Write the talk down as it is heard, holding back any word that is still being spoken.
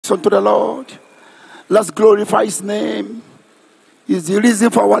voice unto the Lord. Let's glorify his name. He's the reason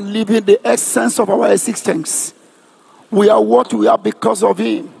for our living, the essence of our existence. We are what we are because of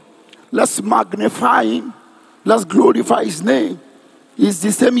him. Let's magnify him. Let's glorify his name. He's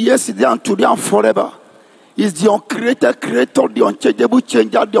the same yesterday and today and forever. He's the uncreated creator, the unchangeable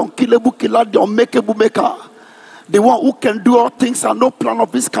changer, the unkillable killer, the unmakeable maker. The one who can do all things and no plan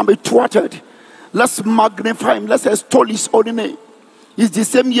of his can be thwarted. Let's magnify him. Let's extol his holy name. He's the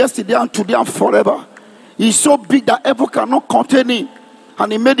same yesterday and today and forever. He's so big that heaven cannot contain him.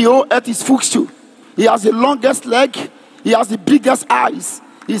 And he made the whole earth his footstool. He has the longest leg. He has the biggest eyes.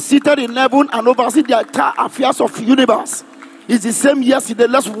 He's seated in heaven and oversees the entire affairs of the universe. He's the same yesterday.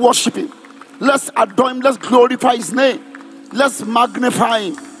 Let's worship him. Let's adore him. Let's glorify his name. Let's magnify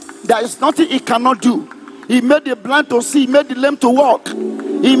him. There is nothing he cannot do. He made the blind to see. He made the lame to walk.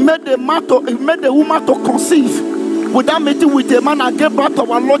 He made the woman to conceive without meeting with a man and gave birth to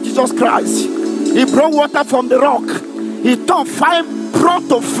our Lord Jesus Christ. He brought water from the rock. He turned broth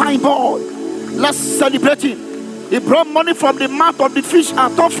to fine ball. Let's celebrate him. He brought money from the mouth of the fish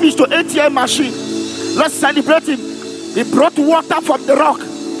and turned fish to ATM machine. Let's celebrate him. He brought water from the rock.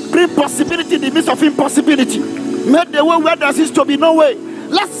 Bring possibility in the midst of impossibility. Made the way where there seems to be no way.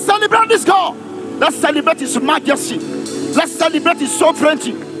 Let's celebrate this God. Let's celebrate his majesty. Let's celebrate his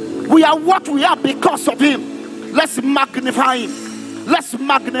sovereignty. We are what we are because of him. Let's magnify him. Let's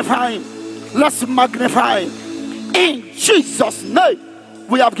magnify him. Let's magnify him. In Jesus' name,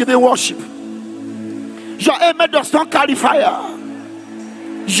 we have given worship. Your amen does not carry fire.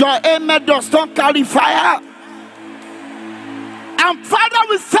 Your amen does not carry fire. And Father,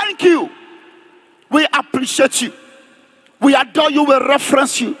 we thank you. We appreciate you. We adore you. We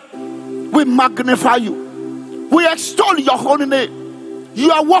reference you. We magnify you. We extol your holy name.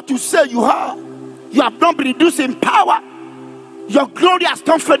 You are what you say you are. You have not been reduced in power. Your glory has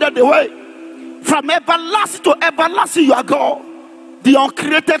not faded away. From everlasting to everlasting, you are God. The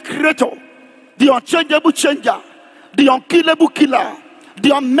uncreated creator. The unchangeable changer. The unkillable killer. The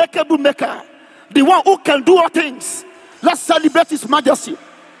unmakeable maker. The one who can do all things. Let's celebrate his majesty.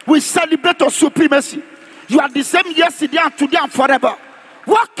 We celebrate your supremacy. You are the same yesterday and today and forever.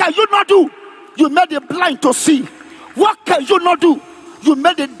 What can you not do? You made the blind to see. What can you not do? You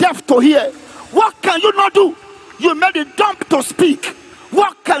made the deaf to hear. What can you not do? You made the dumb to speak.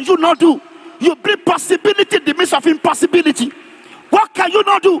 What can you not do? You bring possibility in the midst of impossibility. What can you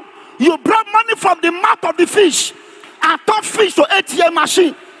not do? You brought money from the mouth of the fish and turned fish to ATM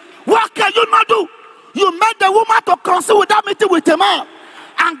machine. What can you not do? You made the woman to conceive without meeting with a man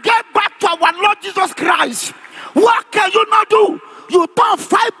and get back to our Lord Jesus Christ. What can you not do? You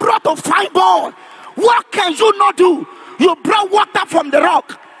turned broth to fine ball. What can you not do? You brought water from the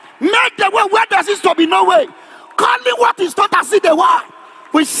rock. Made the way where there seems to be no way. Calling what is not as if they were.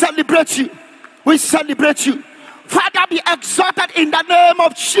 We celebrate you. We celebrate you. Father, be exalted in the name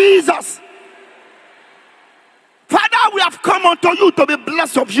of Jesus. Father, we have come unto you to be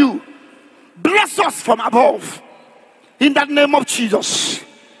blessed of you. Bless us from above. In the name of Jesus.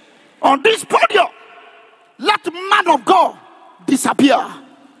 On this podium, let man of God disappear.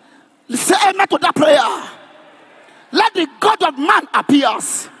 Say amen to that prayer. Let the God of man appear.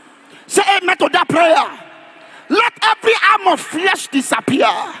 Say amen to that prayer. Let every arm of flesh disappear.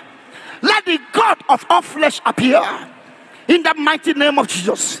 Let the God of all flesh appear. In the mighty name of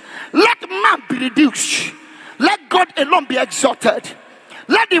Jesus. Let man be reduced. Let God alone be exalted.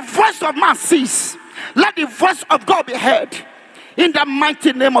 Let the voice of man cease. Let the voice of God be heard. In the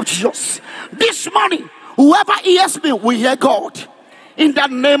mighty name of Jesus. This morning, whoever hears me will hear God. In the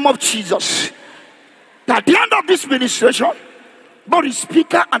name of Jesus. At the end of this ministration, both the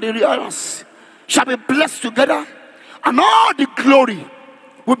speaker and the hearers shall be blessed together, and all the glory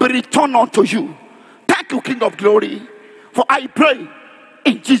will be returned unto you. Thank you, King of Glory. For I pray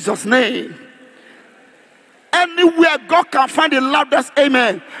in Jesus' name. Anywhere God can find the loudest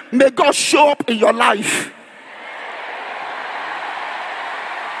amen, may God show up in your life.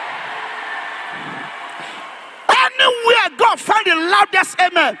 Anywhere God find the loudest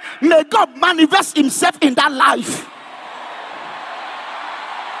amen, may God manifest himself in that life.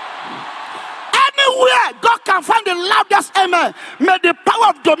 Anywhere God can find the loudest amen, may the power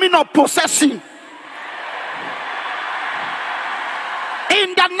of dominion possess him.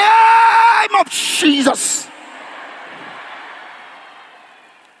 In the name of Jesus.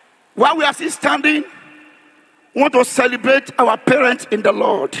 While we are still standing, we want to celebrate our parents in the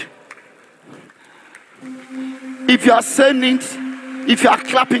Lord. If you are saying it, if you are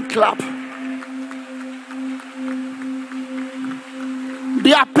clapping, clap.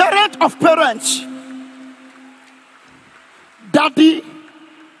 They are parents of parents. Daddy,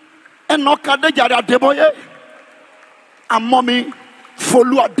 Enokadejare Adeboye. And mommy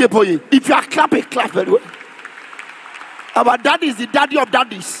follow Adeboye. If you are clapping, clap very well. Our daddy is the daddy of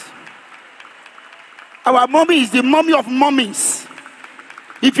daddies. Our mommy is the mommy of mummies.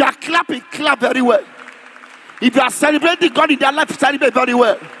 If you are clapping, clap very well. If you are celebrating God in their life, celebrate very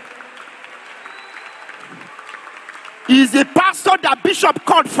well. He is the pastor that bishop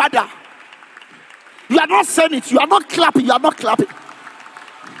called father. You are not saying it. You are not clapping. You are not clapping.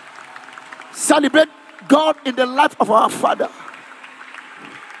 Celebrate God in the life of our father.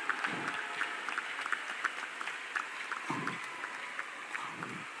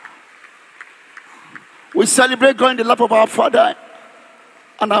 We celebrate God in the life of our father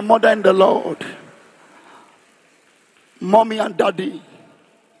and our mother in the Lord. Mommy and daddy.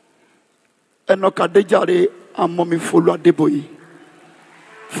 Enokadejare and mommy follow Adeboye.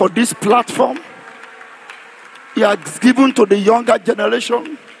 For this platform, he has given to the younger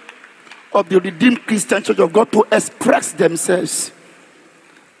generation of the Redeemed Christian Church of God to express themselves.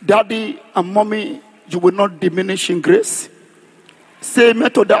 Daddy and mommy, you will not diminish in grace. Say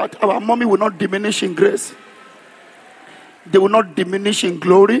amen to that. Our mommy will not diminish in grace. They will not diminish in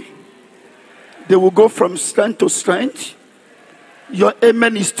glory. They will go from strength to strength. Your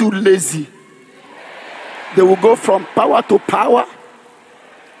amen is too lazy. They will go from power to power.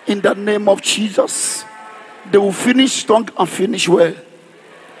 In the name of Jesus. They will finish strong and finish well.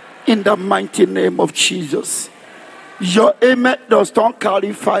 In the mighty name of Jesus. Your amen does not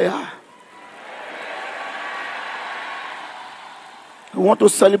carry fire. We want to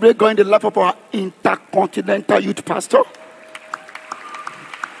celebrate God in the life of our intercontinental youth pastor.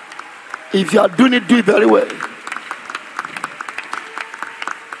 If you are doing it, do it very well.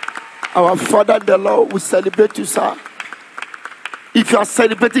 Our Father in the Lord, we celebrate you, sir. If you are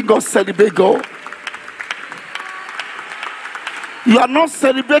celebrating God, celebrate God. You are not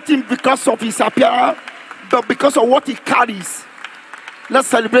celebrating because of his appearance, but because of what he carries. Let's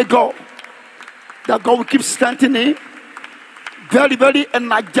celebrate God. That God will keep strengthening. Very, very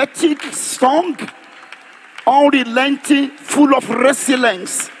energetic, strong, unrelenting, full of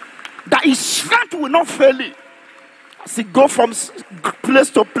resilience. That his strength will not fail him. As he goes from place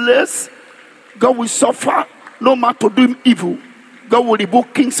to place, God will suffer no man to do him evil. God will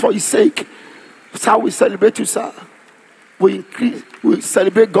rebuke kings for his sake. That's how we celebrate you, sir. We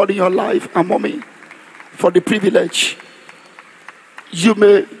celebrate God in your life and mommy for the privilege. You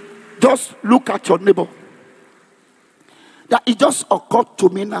may just look at your neighbor. That it just occurred to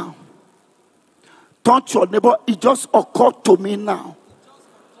me now. Turn to your neighbor, it just occurred to me now.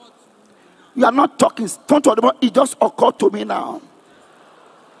 You are not talking. Turn to your neighbor, it just occurred to me now.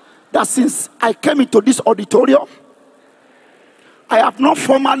 That since I came into this auditorium, I have not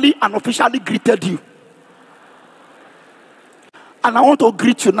formally and officially greeted you. And I want to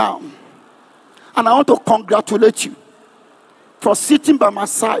greet you now. And I want to congratulate you for sitting by my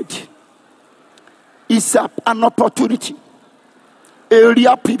side. It's an opportunity, a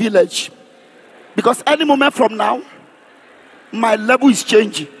real privilege. Because any moment from now, my level is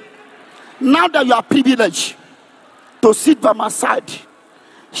changing. Now that you are privileged to sit by my side,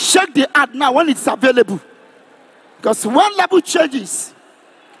 shake the hand now when it's available. Because when level changes,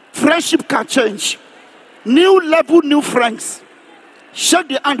 friendship can change. New level, new friends. Shake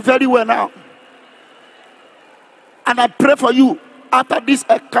the hand very well now. And I pray for you after this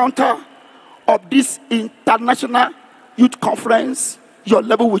encounter of this international youth conference, your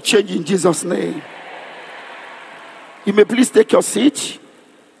level will change in Jesus' name. You may please take your seat.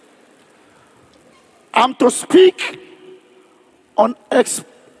 I'm to speak on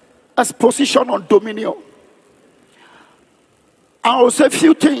exposition on dominion. I will say a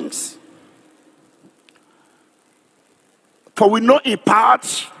few things. For we know in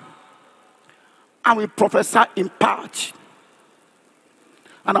part, and we prophesy in part.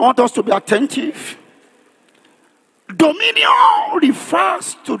 And I want us to be attentive. Dominion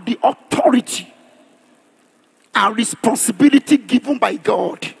refers to the authority and responsibility given by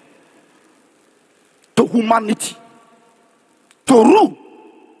God to humanity, to rule,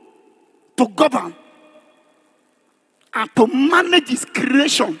 to govern, and to manage his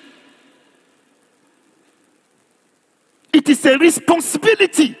creation. It is a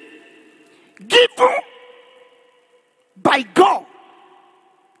responsibility given by God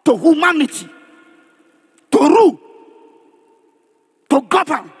to humanity, to rule, to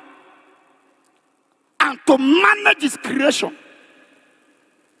govern, and to manage his creation.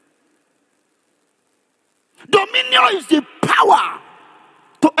 Dominion is the power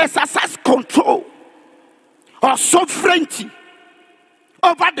to exercise control or sovereignty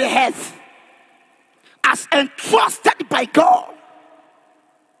over the earth as entrusted by God,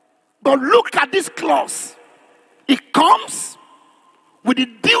 but But look at this clause. It comes with the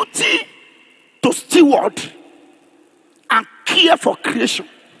duty to steward and care for creation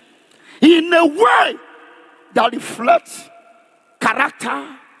in a way that reflects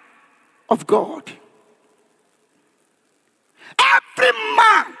character of God. Every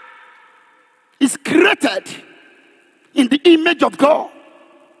man is created in the image of God,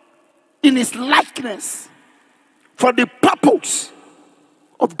 in his likeness, for the purpose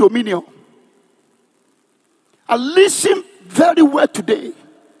of dominion. And listen very well today.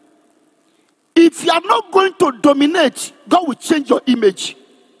 If you are not going to dominate, God will change your image.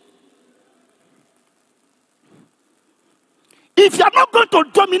 If you are not going to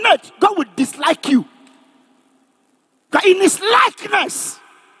dominate, God will dislike you. But in his likeness,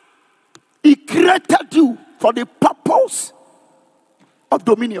 he created you for the purpose of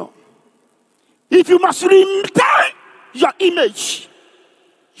dominion. If you must retain your image,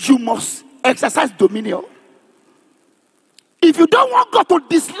 you must exercise dominion. If you don't want God to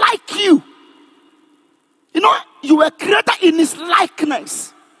dislike you, you were created in his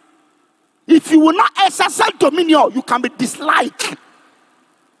likeness. If you will not exercise dominion, you can be disliked.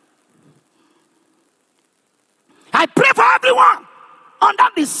 I pray for everyone under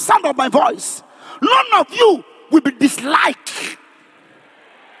the sound of my voice. None of you will be disliked.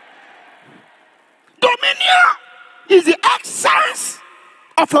 Dominion is the essence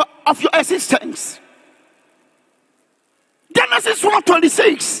of your existence. Genesis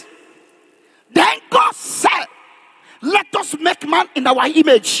 1:26. Then God said, let us make man in our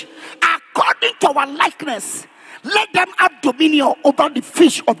image, according to our likeness. Let them have dominion over the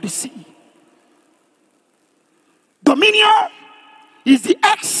fish of the sea. Dominion is the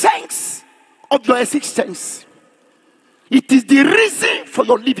essence of your existence. It is the reason for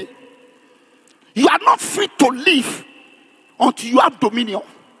your living. You are not fit to live until you have dominion.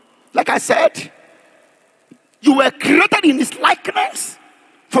 Like I said, you were created in his likeness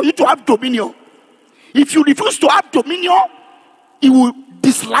for you to have dominion. If you refuse to have dominion, he will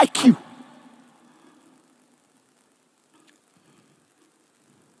dislike you.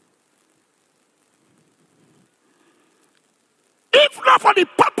 If not for the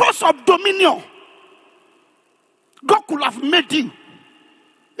purpose of dominion, God could have made you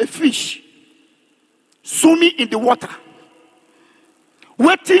a fish swimming in the water,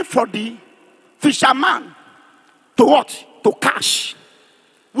 waiting for the fisherman to what? To catch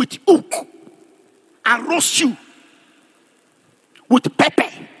with hook and roast you with pepper.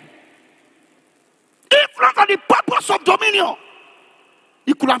 If not for the purpose of dominion,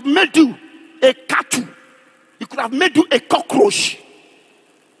 he could have made you a cattle. He could have made you a cockroach.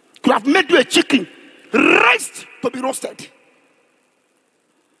 He could have made you a chicken raised to be roasted.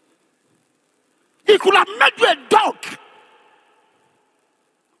 He could have made you a dog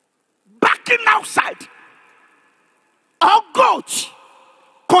barking outside. Or goat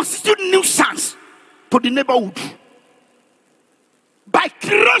constitute nuisance to the neighborhood. By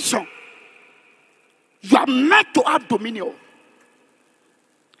creation, you are meant to have dominion.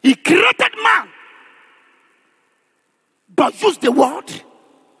 He created man, but used the word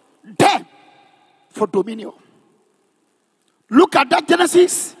them for dominion. Look at that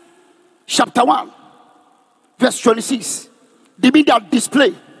Genesis chapter 1, verse 26. The media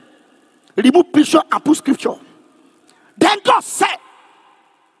display. Remove picture and put scripture. Then God said,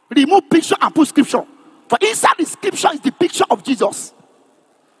 remove picture and put scripture. For inside the scripture is the picture of Jesus.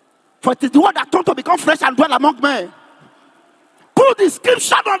 For it is the word that turned to become flesh and dwell among men. Put the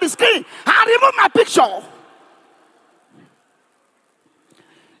scripture on the screen and remove my picture.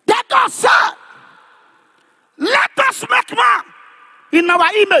 Then God said, let us make man in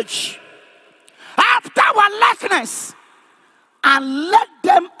our image, after our likeness, and let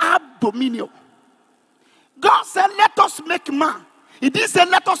them have dominion. God said, let us make man. He didn't say,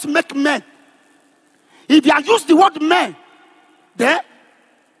 let us make men. If you use the word men, then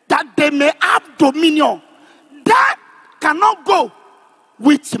that they may have dominion, that cannot go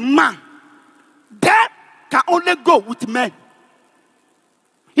with man. That can only go with men.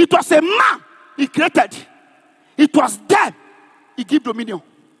 It was a man he created. It was them he gave dominion.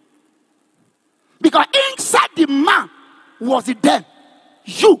 Because inside the man was the them.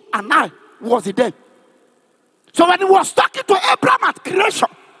 You and I was the them. So when he was talking to Abraham at creation,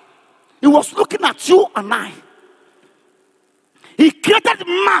 he was looking at you and I. He created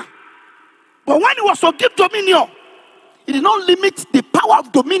man. But when he was to give dominion, he did not limit the power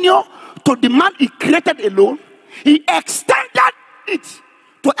of dominion to the man he created alone. He extended it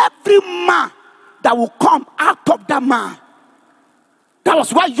to every man that will come out of that man. That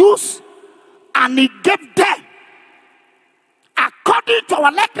was why he used, and he gave them according to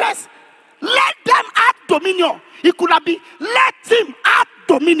our likeness. let them have dominion. It could have been, let him have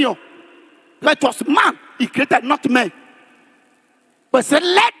dominion. Let us man, he created, not man. But said,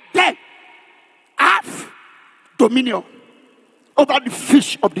 let them have dominion over the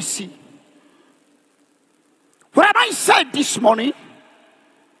fish of the sea. Whatever I said this morning,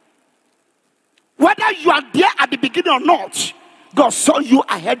 whether you are there at the beginning or not, God saw you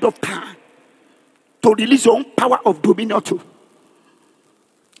ahead of time to release your own power of dominion too.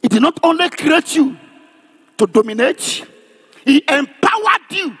 It did not only create you to dominate, he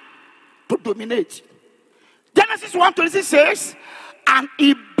empowered you to dominate. Genesis 1:26 says, and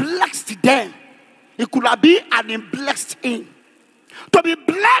he blessed them. It could have been and he blessed him. To be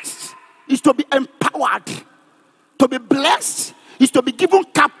blessed is to be empowered. To be blessed is to be given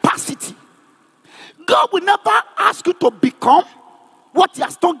capacity. God will never ask you to become what he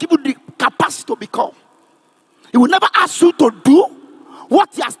has not given you the capacity to become. He will never ask you to do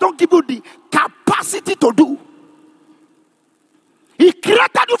what he has not given you the capacity to do. He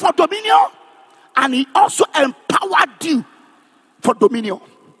created you for dominion, and he also empowered you for dominion.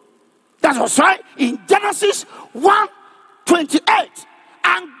 That's what's right in Genesis 1:28.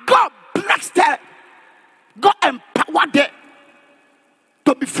 And God blessed them. God empowered them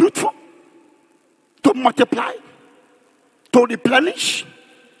to be fruitful, to multiply, to replenish,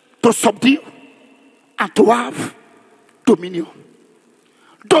 to subdue, and to have dominion.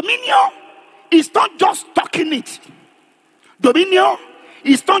 Dominion is not just talking it. Dominion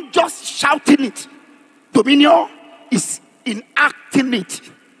is not just shouting it. Dominion is enacting it.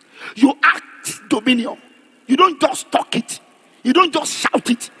 You act dominion. You don't just talk it. You don't just shout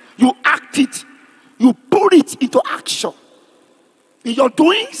it. You act it. You put it into action. In your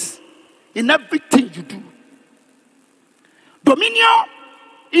doings, in everything you do. Dominion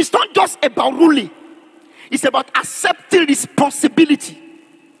is not just about ruling. It's about accepting responsibility.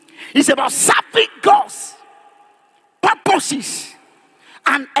 It's about serving God's purposes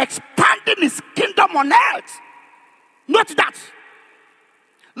and expanding his kingdom on earth. Note that.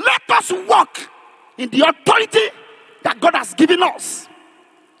 Let us walk in the authority that God has given us.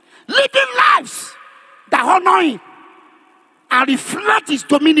 Living lives that honor him and reflect his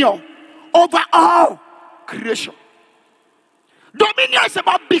dominion over all creation. Dominion is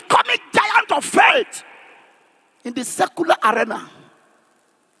about becoming giant of faith in the secular arena.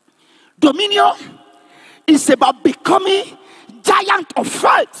 Dominion is about becoming giant of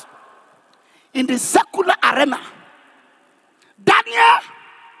faith in the secular arena. Daniel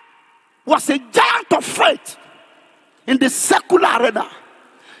was a giant of faith in the secular arena.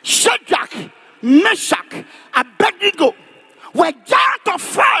 Shadrach, Meshach, Abednego were giants of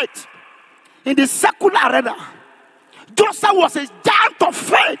faith in the secular arena. Joseph was a giant of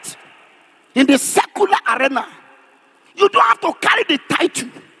faith in the secular arena. You don't have to carry the title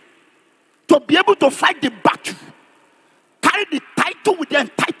to be able to fight the battle. Carry the title with the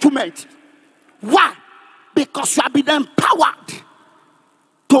entitlement. Why? Because you have been empowered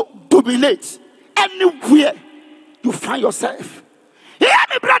to dominate anywhere you find yourself. Hear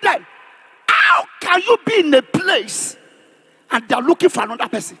me, brother. How can you be in a place and they're looking for another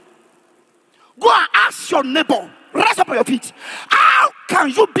person? Go and ask your neighbor. Rise up on your feet. How can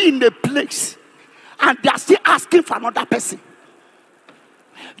you be in a place and they're still asking for another person?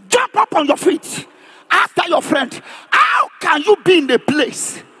 Jump up on your feet. Ask your friend. How can you be in a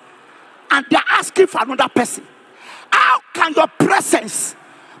place and they're asking for another person? How can your presence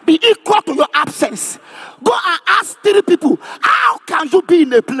be equal to your absence? Go and ask 3 people. How can you be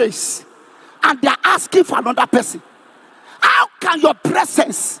in a place and they're asking for another person? How can your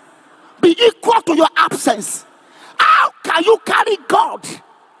presence be equal to your absence? How can you carry God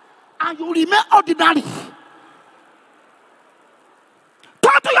and you remain ordinary?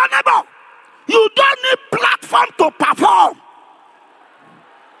 Talk to your neighbor. You don't need platform to perform.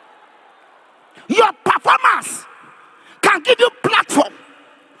 Your performance can give you platform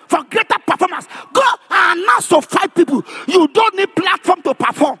for greater performance. Go and announce to 5 people. You don't need platform to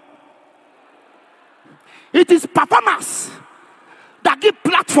perform. It is performance that give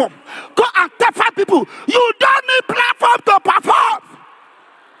platform. Go and tell 5 people. You don't need platform to perform.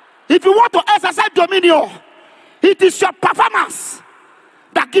 If you want to exercise dominion, it is your performance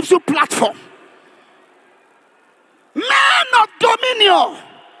that gives you platform. Men of dominion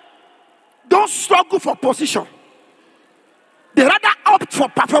don't struggle for position. They rather opt for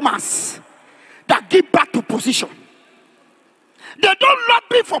performance that give back to position. They don't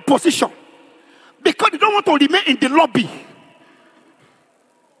lobby for position because they don't want to remain in the lobby.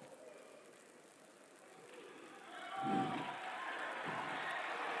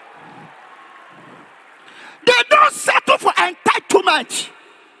 They don't settle for entitlement.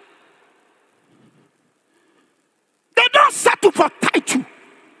 battle for title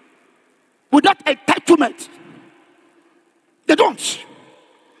without entitlement. They don't.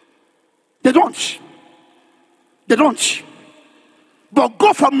 They don't. They don't. But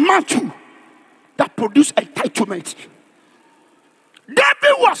go for mantle that produce entitlement.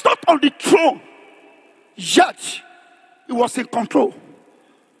 David was not on the throne, yet he was in control.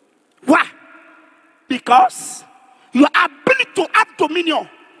 Why? Because your ability to have dominion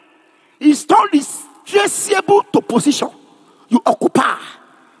is not traceable to position you occupy.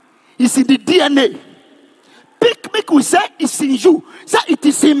 It's in the DNA. Pick we say it's in you. Say it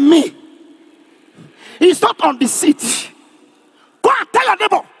is in me. It's not on the seat. Go and tell your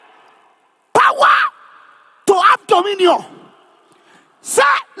neighbor, power to have dominion. Say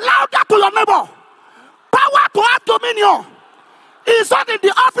louder to your neighbor, power to have dominion. It's not in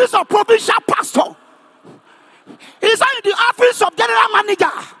the office of provincial pastor. It's not in the office of general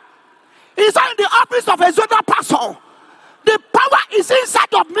manager. It's not in the office of a zonal pastor. The power is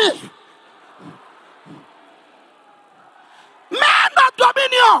inside of me. Men of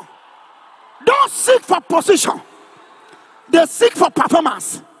dominion don't seek for position. They seek for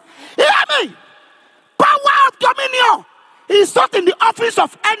performance. Hear me? Power of dominion is not in the office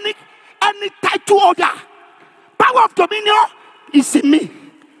of any title holder. Power of dominion is in me.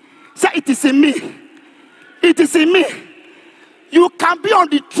 Say it is in me. It is in me. You can be on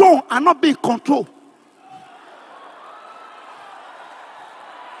the throne and not be in control.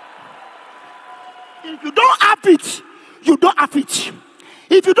 If you don't have it, you don't have it.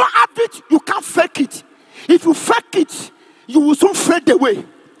 If you don't have it, you can't fake it. If you fake it, you will soon fade away.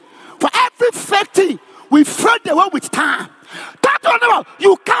 For every fake thing, we fade away with time.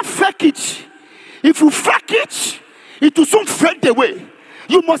 You can't fake it. If you fake it, it will soon fade away.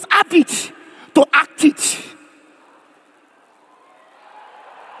 You must have it to act it.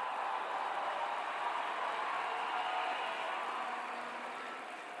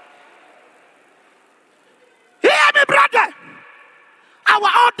 Hear me, brother. Our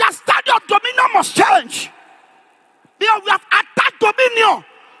understanding of dominion must change. Because we have attacked dominion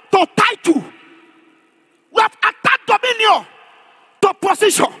to title. We have attacked dominion to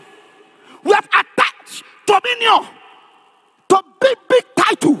position. We have attacked dominion to big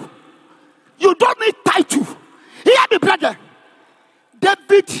title. You don't need title. Hear me, brother.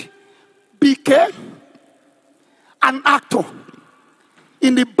 David became an actor.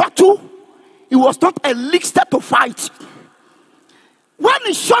 In the battle, he was not enlisted to fight. When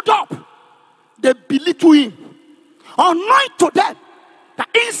he showed up, they belittled him. Anointed to them that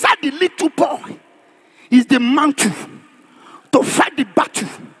inside the little boy is the mantle to fight the battle.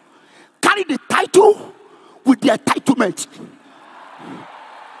 Carry the title with the entitlement.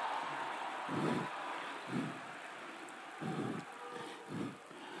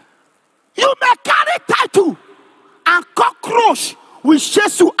 You may carry title and cockroach will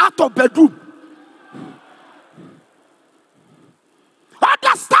chase you out of bedroom.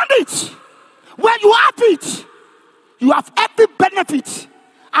 Understand it. When you have it, you have every benefit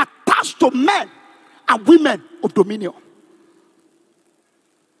attached to men and women of dominion.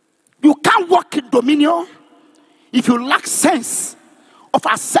 You can't walk in dominion if you lack sense of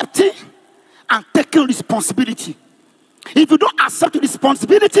accepting and taking responsibility. If you don't accept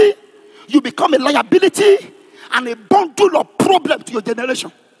responsibility, you become a liability and a bundle of problems to your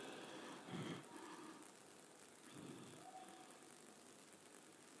generation.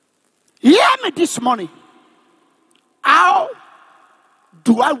 Hear me this morning. How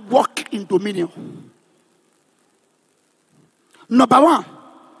do I walk in dominion? Number one,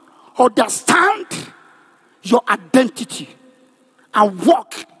 understand your identity and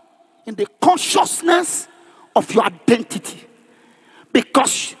walk in the consciousness of your identity.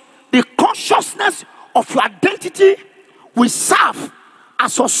 Because the consciousness of your identity will serve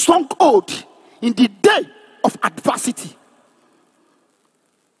as a stronghold in the day of adversity.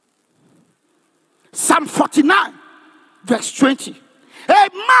 Psalm 49, verse 20. A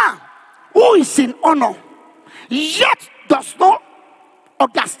man who is in honor, yet does not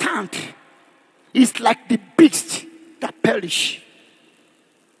understand, is like the beast that perish.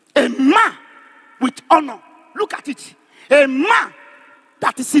 A man with honor, look at it. A man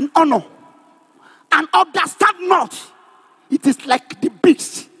that is in honor and understand not, it is like the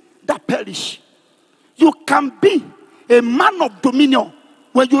beast that perish. You can be a man of dominion.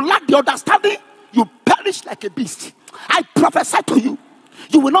 When you lack the understanding, you perish like a beast. I prophesy to you,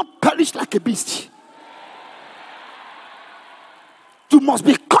 you will not perish like a beast. You must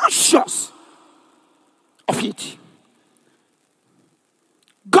be conscious of it.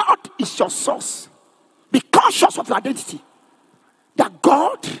 God is your source. Be conscious of your identity. That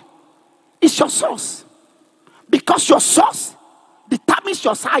God is your source. Because your source determines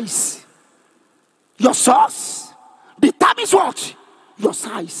your size. Your source determines what? Your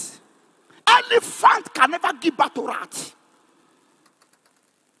size. Elephant can never give birth to rat.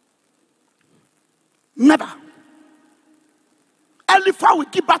 Never. Elephant will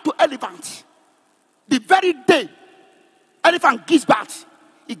give birth to elephant. The very day elephant gives birth,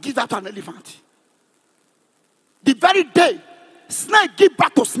 it gives birth to an elephant. The very day snake gives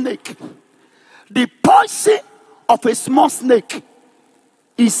birth to snake, the poison of a small snake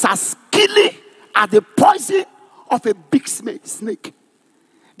is as killing as the poison of a big snake.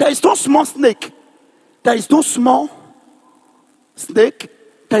 There is no small snake. There is no small snake.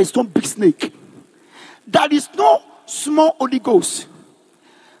 There is no big snake. There is no small Holy Ghost.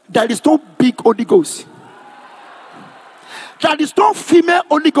 There is no big Holy Ghost. There is no female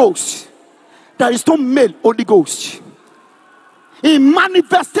Holy Ghost. There is no male Holy Ghost. In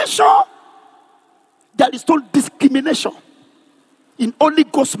manifestation, there is no discrimination. In Holy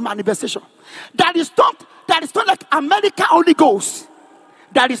Ghost manifestation, there is not like America Holy Ghost.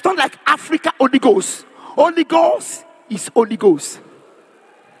 There is not like Africa Holy Ghost. Holy Ghost is Holy Ghost.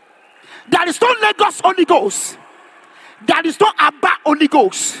 There is no Lagos Holy Ghost. There is no Abba Holy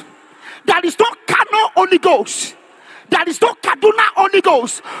Ghost. There is no Kano Holy Ghost. There is no Kaduna Holy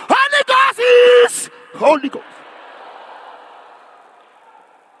Ghost. Holy Ghost is Holy Ghost.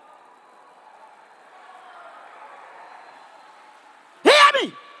 Hear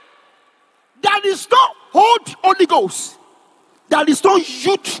me. There is no old Holy Ghost. There is no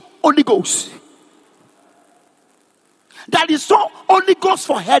youth Holy Ghost. There is no Holy Ghost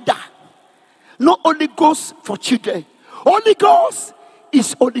for header. No Holy Ghost for children. Holy Ghost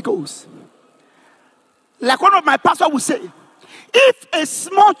is Holy Ghost. Like one of my pastors would say, if a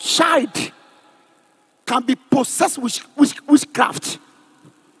small child can be possessed with witchcraft,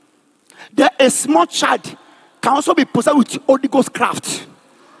 then a small child can also be possessed with Holy Ghost craft.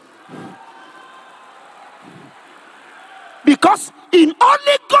 Because in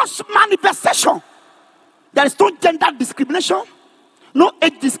Holy Ghost manifestation, there is no gender discrimination, no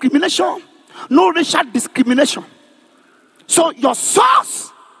age discrimination, no racial discrimination. So your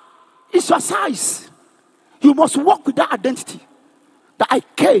source is your size. You must walk with that identity that I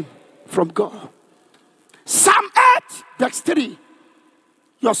came from God. Psalm 8 verse 3.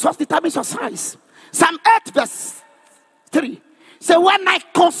 Your source determines your size. Psalm 8 verse 3. Say, when I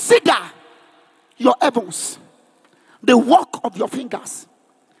consider your heavens, the work of your fingers,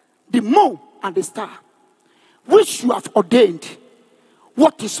 the moon and the star, which you have ordained,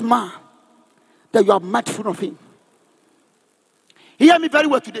 what is man that you are mindful of him? Hear me very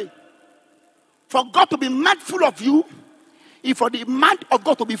well today. For God to be mindful of you, is for the mind of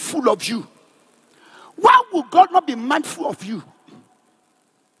God to be full of you. Why would God not be mindful of you?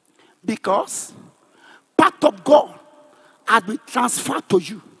 Because part of God has been transferred to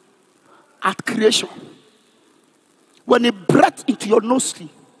you at creation. When He breathed into your nostril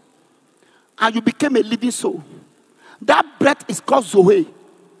and you became a living soul, that breath is called Zoe.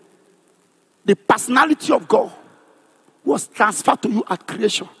 The personality of God was transferred to you at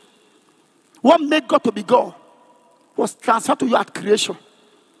creation. What made God to be God was transferred to you at creation.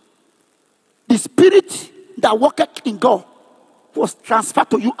 The spirit that worketh in God was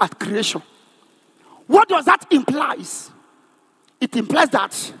transferred to you at creation. What does that imply? It implies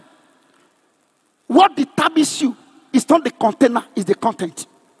that what determines you is not the container, it's the content.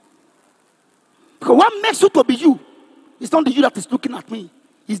 Because what makes you to be you is not the you that is looking at me,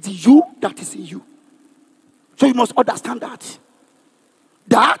 it's the you that is in you. So you must understand that.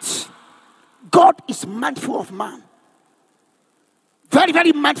 That God is mindful of man. Very,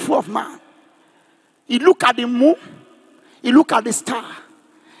 very mindful of man. He look at the moon. He look at the star.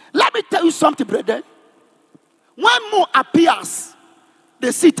 Let me tell you something, brother. When moon appears,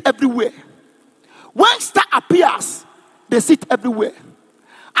 they sit everywhere. When star appears, they sit everywhere.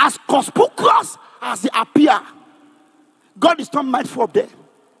 As conspicuous as they appear, God is not mindful of them.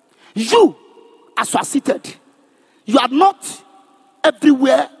 You, as you are seated, you are not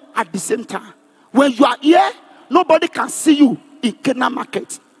everywhere at the same time. When you are here, nobody can see you in Canaan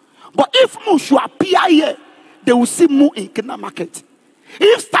market. But if moon should appear here, they will see moon in Canaan market.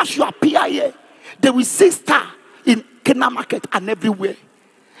 If star should appear here, they will see star in Canaan market and everywhere.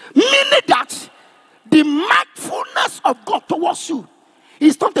 Meaning that the mindfulness of God towards you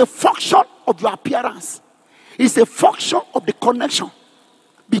is not a function of your appearance. It's a function of the connection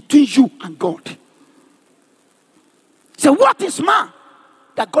between you and God. So what is man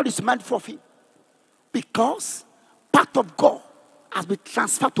that God is mindful of him? Because part of God has been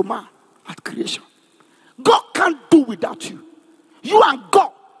transferred to man at creation. God can't do without you. You and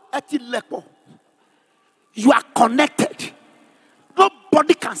God, You are connected.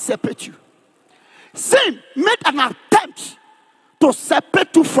 Nobody can separate you. Sin made an attempt to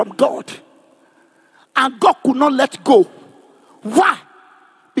separate you from God. And God could not let go. Why?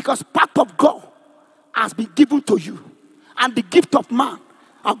 Because part of God has been given to you. And the gift of man,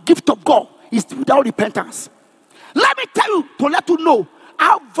 a gift of God, is without repentance. Let me tell you, to let you know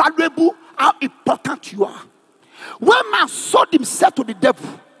how valuable, how important you are. When man sold himself to the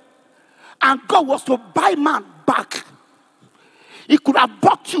devil, and God was to buy man back, he could have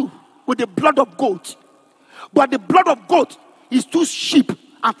bought you with the blood of goat. But the blood of goat is too cheap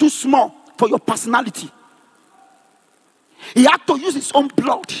and too small for your personality. He had to use his own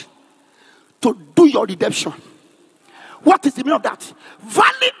blood to do your redemption. What is the meaning of that?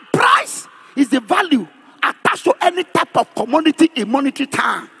 Valid price is the value attached to any type of commodity in monetary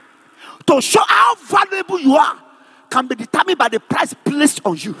term. To show how valuable you are can be determined by the price placed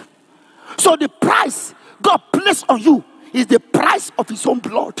on you. So the price God placed on you is the price of his own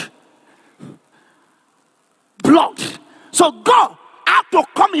blood. Blood. So God had to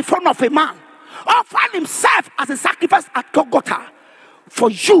come in front of a man, offer himself as a sacrifice at Golgotha for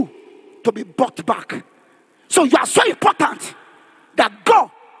you to be bought back. So you are so important that God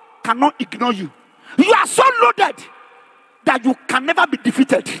cannot ignore you. You are so loaded that you can never be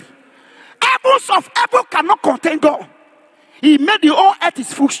defeated. Heavens of heaven cannot contain God. He made the whole earth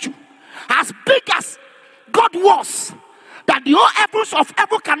his footstool. As big as God was, that the whole heavens of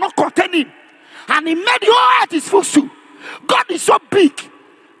heaven cannot contain him. And he made the whole earth his footstool. God is so big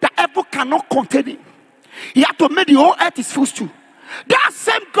that heaven cannot contain him. He had to make the whole earth his footstool. That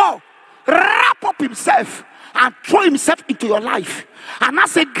same God wrap up himself and throw himself into your life. And I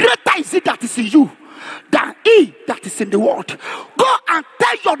say, greater is he that is in you than he that is in the world. Go and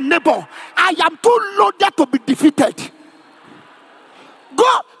tell your neighbor, I am too loaded to be defeated.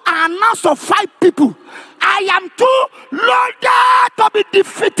 Go and announce to 5 people, I am too loaded to be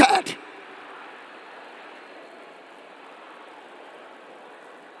defeated.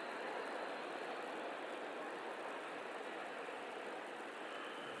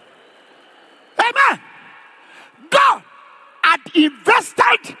 Amen. God had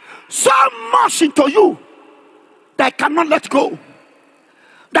invested so much into you that I cannot let go.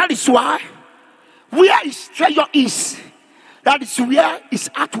 That is why where his treasure is, that is where his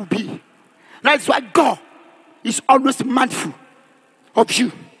heart will be. That is why God is always mindful of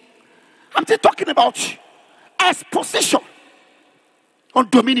you. I'm still talking about exposition on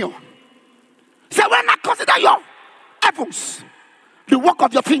dominion. So when I consider your heavens, the work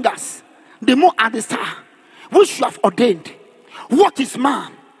of your fingers, the moon and the star, which you have ordained, what is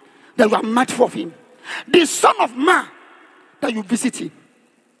man that you are mindful of him? The Son of Man that you visit him.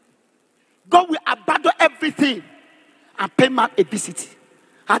 God will abandon everything and pay man a visit.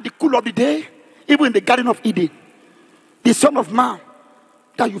 At the cool of the day, even in the Garden of Eden, the Son of Man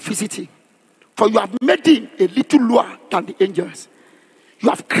that you visit him. For you have made him a little lower than the angels. You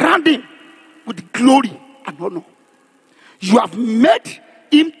have crowned him with glory and honor. You have made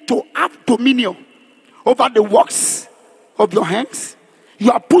him to have dominion over the works of your hands.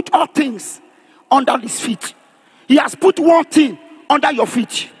 You have put all things under his feet. He has put one thing under your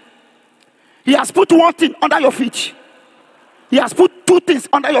feet. He has put one thing under your feet. He has put 2 things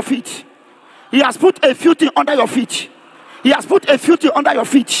under your feet. He has put a few things under your feet. He has put a few things under your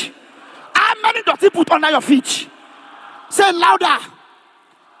feet. How many does he put under your feet? Say it louder.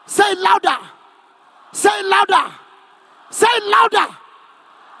 Say it louder. Say it louder. Say it louder.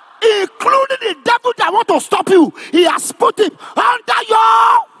 Including the devil that want to stop you. He has put him under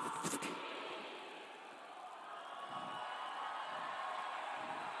your.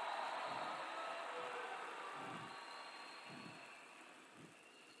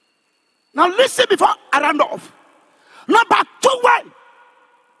 Now listen before I round off. Number 2 way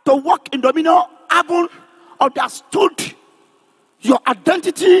to walk in dominion, having understood your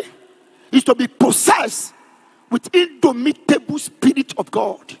identity, is to be possessed with indomitable spirit of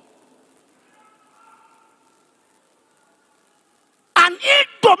God. An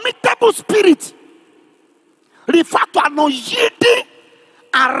indomitable spirit refers to an unyielding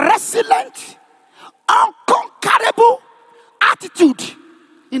and resilient, unconquerable attitude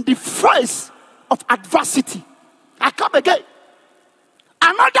in the face of adversity. I come again.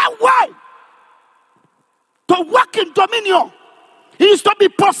 Another way to walk in dominion is to be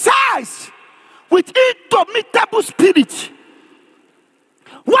possessed with indomitable spirit.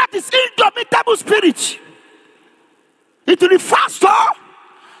 What is indomitable spirit? It refers to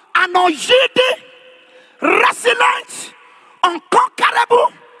an unyielding, resilient,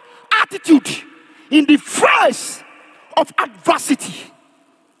 unconquerable attitude in the face of adversity.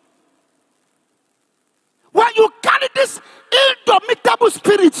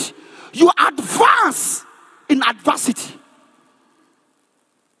 spirit, you advance in adversity.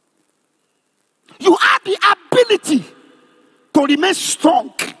 You have the ability to remain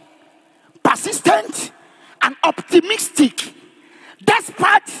strong, persistent, and optimistic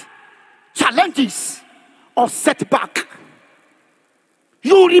despite challenges or setback.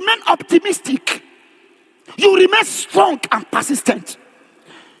 You remain optimistic. You remain strong and persistent.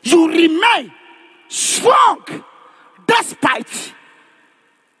 You remain strong despite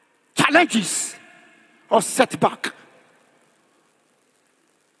challenges or setback.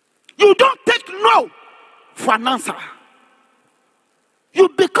 You don't take no for an answer. You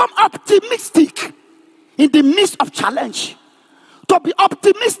become optimistic in the midst of challenge. To be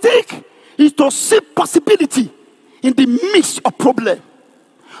optimistic is to see possibility in the midst of problem.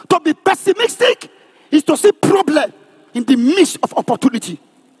 To be pessimistic is to see problem in the midst of opportunity.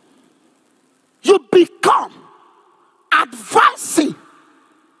 You become advancing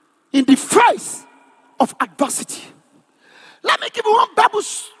in the face of adversity. Let me give you one Bible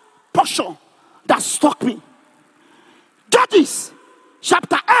portion that struck me. Judges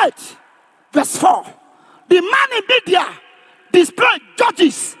chapter 8 verse 4. The man in media displayed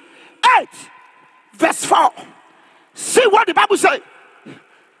Judges 8 verse 4. See what the Bible says.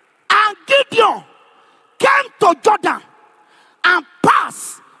 And Gideon came to Jordan and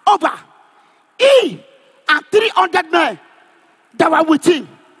passed over. He and 300 men that were with him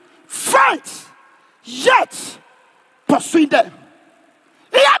faint, yet pursuing them.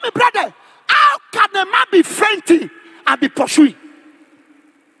 Hear me, brother. How can a man be fainting and be pursuing?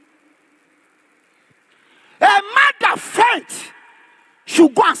 A man that faints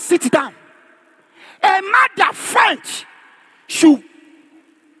should go and sit down. A man that faints should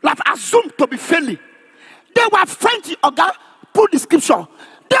have assumed to be failing. They were fainting. Okay, put the scripture.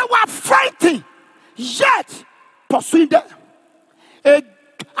 They were fainting, yet pursuing them.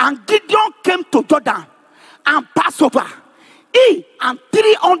 And Gideon came to Jordan and passed over. He and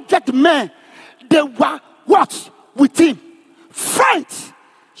 300 men, they were what? With him. Faint,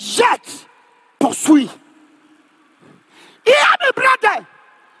 yet pursuing. Hear me, brother.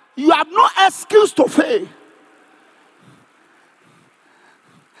 You have no excuse to fail.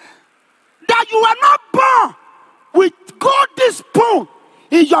 That you are not born with golden spoon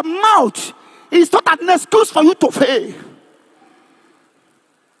in your mouth is not an excuse for you to fail.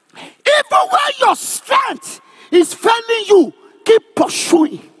 Even when your strength is failing you, keep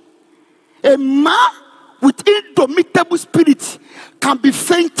pursuing. A man with indomitable spirit can be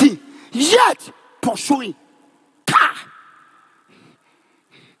fainting, yet pursuing. Car.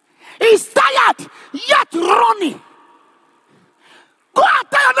 He's tired, yet running. Go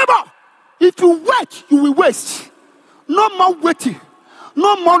and tell your neighbor, if you wait, you will waste. No more waiting,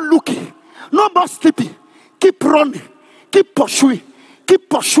 no more looking, no more sleeping. Keep running, keep pursuing, keep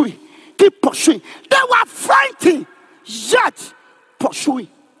pursuing, keep pursuing. They were fainting, yet pursuing.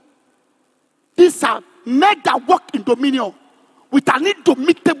 These are men that walk in dominion with an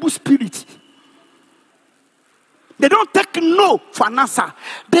indomitable spirit. They don't take no for an answer.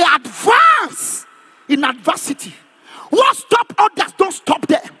 They advance in adversity. What stop others, don't stop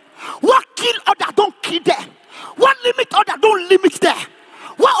them. What kill others, don't kill them. What limit others, don't limit them.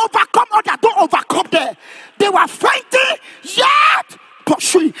 What overcome others, don't overcome them. They were fighting, yet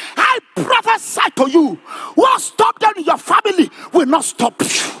pursuing. I prophesy to you, what stop them in your family will not stop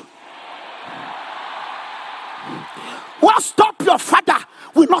you. What stop your father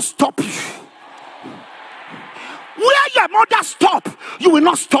will not stop you. Where your mother stop, you will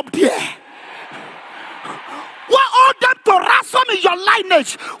not stop there. What all them to ransom in your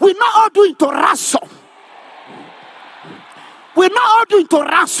lineage, we not all do it to ransom. We not all do it to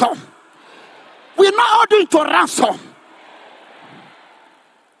ransom. We not all do it to ransom.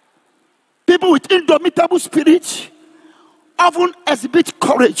 People with indomitable spirit often exhibit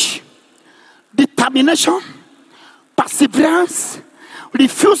courage, determination, perseverance,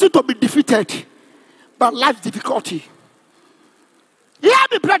 refusing to be defeated by life's difficulty. Hear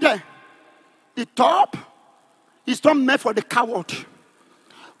me, brother. The top is not meant for the coward.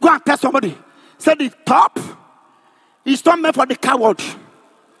 Go and tell somebody. Say the top is not meant for the coward.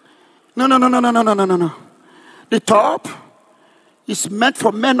 No. The top is meant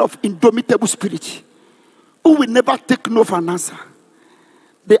for men of indomitable spirit who will never take no for an answer.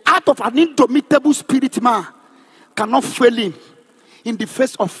 The heart of an indomitable spirit man cannot fail him in the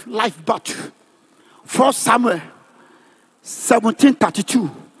face of life battle. 1 Samuel 17:32.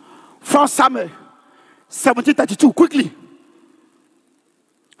 1 Samuel 17:32. Quickly.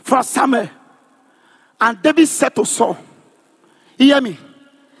 1 Samuel. And David said to Saul, hear me,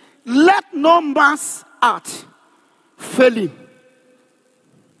 let no man's heart fail him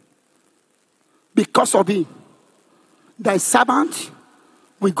Because of him, thy servant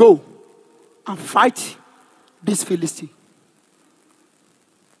will go and fight this Philistine.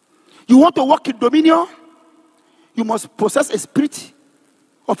 You want to walk in dominion? You must possess a spirit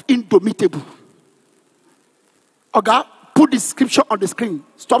of indomitable. Okay, put the scripture on the screen.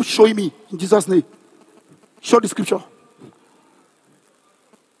 Stop showing me in Jesus' name. Show the scripture.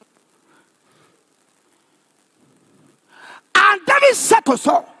 And David said to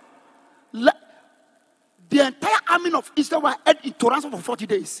Saul, the entire army of Israel were held in ransom for 40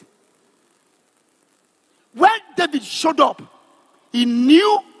 days. When David showed up, he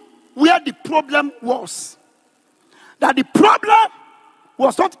knew where the problem was. That the problem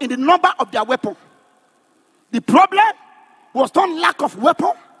was not in the number of their weapon. The problem was not lack of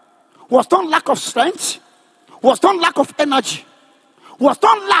weapon, was not lack of strength, was not lack of energy, was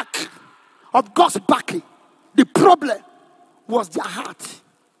not lack of God's backing. The problem was their heart.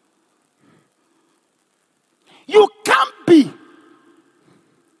 You can't be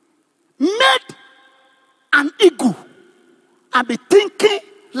made an eagle and be thinking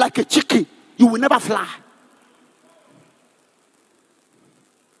like a chicken. You will never fly.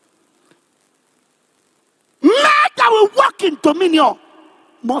 Men that will walk in dominion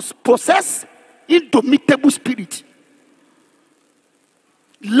must possess indomitable spirit.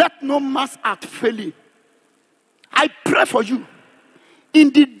 Let no man's heart fail you. I pray for you. In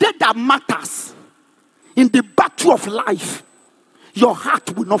the day that matters, in the battle of life, your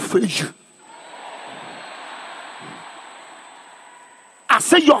heart will not fail you. I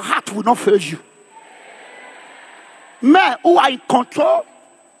say your heart will not fail you. Men who are in control,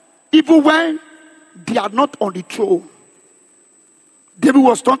 even when they are not on the throne. David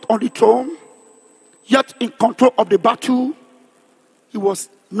was not on the throne, yet in control of the battle. He was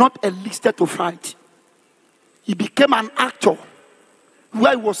not enlisted to fight. He became an actor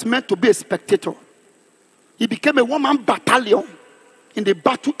where he was meant to be a spectator. He became a one-man battalion in the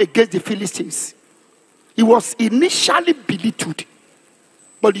battle against the Philistines. He was initially belittled,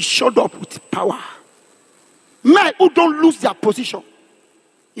 but he showed up with power. Men who don't lose their position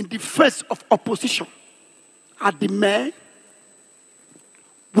in the face of opposition are the men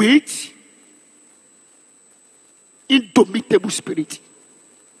with indomitable spirit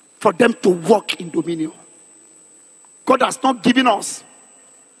for them to walk in dominion. God has not given us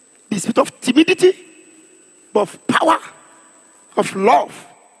the spirit of timidity, but of power, of love,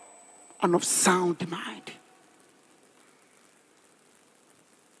 and of sound mind.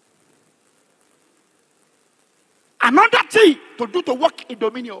 Another thing to do to walk in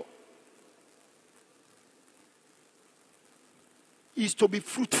dominion is to be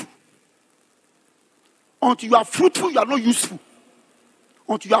fruitful. Until you are fruitful, you are not useful.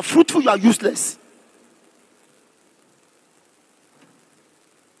 Until you are fruitful, you are useless.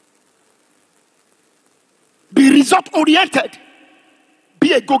 Be result-oriented.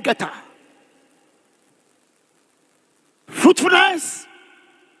 Be a go-getter. Fruitfulness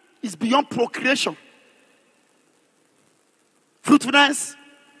is beyond procreation. Fruitfulness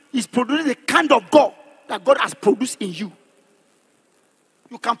is producing the kind of God that God has produced in you.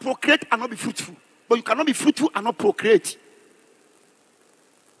 You can procreate and not be fruitful, but you cannot be fruitful and not procreate.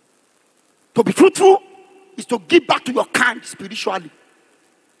 To be fruitful is to give back to your kind spiritually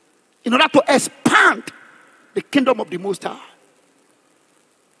in order to expand the kingdom of the Most High.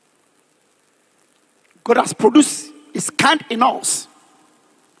 God has produced His kind in us,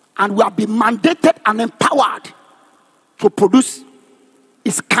 and we have been mandated and empowered to produce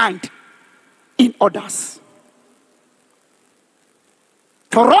His kind in others.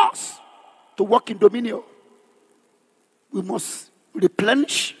 For us to walk in dominion, we must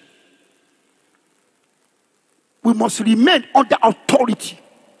replenish. We must remain under authority.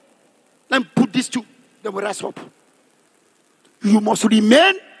 Let me put these two, then we rise up. You must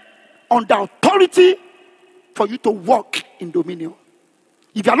remain under authority for you to walk in dominion.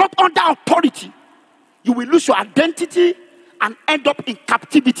 If you are not under authority, you will lose your identity and end up in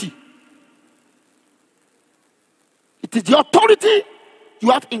captivity. It is the authority you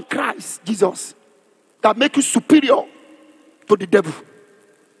have in Christ Jesus that makes you superior to the devil.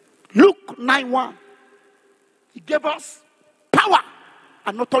 Luke 9:1. He gave us power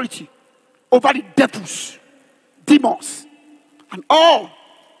and authority over the devils, demons, and all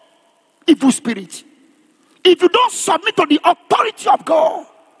evil spirits. If you don't submit to the authority of God,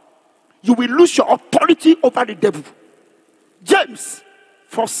 you will lose your authority over the devil. James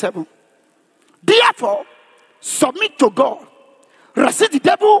 4:7. Therefore, submit to God. Resist the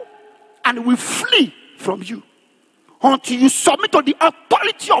devil and he will flee from you. Until you submit to the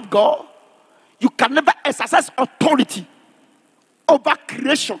authority of God, you can never exercise authority over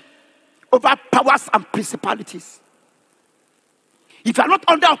creation, over powers and principalities. If you are not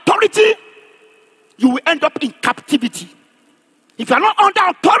under authority, you will end up in captivity. If you are not under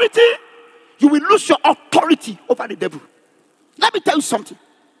authority, you will lose your authority over the devil. Let me tell you something.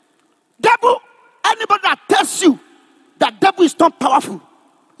 Devil, anybody that tells you that devil is not powerful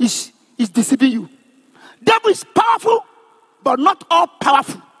is deceiving you. Devil is powerful, but not all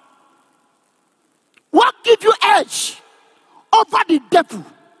powerful. What gives you edge over the devil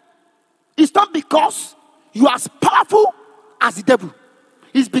is not because you are as powerful as the devil.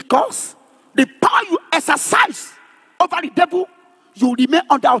 It's because the power you exercise over the devil, you remain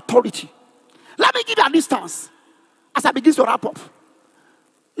under authority. Let me give you an instance as I begin to wrap up.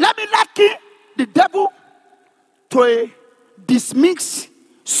 Let me liken the devil to a dismissed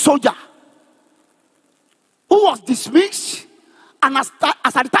soldier who was dismissed, and as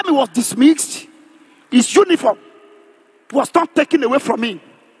at the time he was dismissed, his uniform was not taken away from him.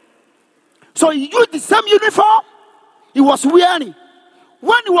 So he used the same uniform he was wearing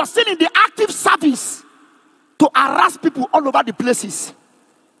when he was still in the active service to harass people all over the places.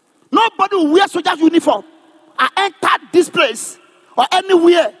 Nobody will wear soldier's uniform and enter this place or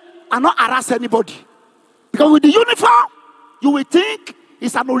anywhere and not harass anybody. Because with the uniform, you will think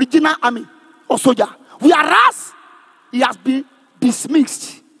it's an original army or soldier. We harass, he has been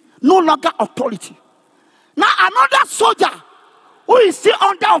dismissed. No longer authority. Now another soldier who is still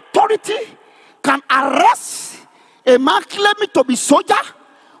under authority can arrest a man claiming to be soldier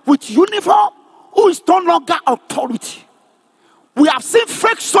with uniform who is no longer authority. We have seen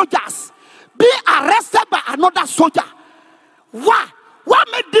fake soldiers being arrested by another soldier. Why? What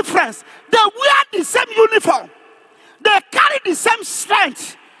made difference? They wear the same uniform. They carry the same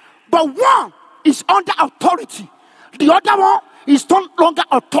strength. But one is under authority. The other one is no longer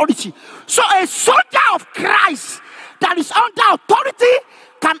authority. So a soldier of Christ that is under authority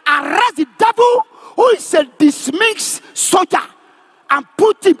can arrest the devil who is a dismissed soldier and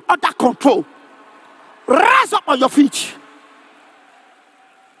put him under control. Rise up on your feet.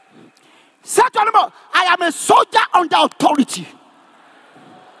 Say to them, I am a soldier under authority.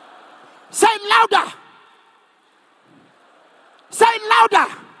 Say it louder. Say it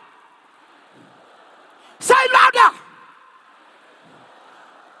louder. Say it louder.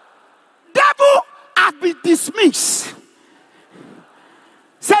 Devil has been dismissed.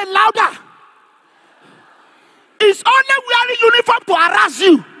 Say it louder. It's only wearing uniform to harass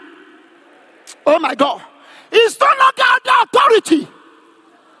you. Oh my God. It's no longer under authority.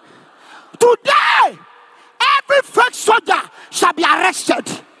 Today, every fake soldier shall be arrested.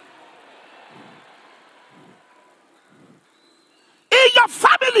 In your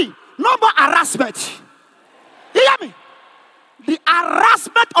family, no more harassment. You hear me? The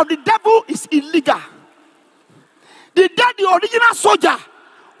harassment of the devil is illegal. The day the original soldier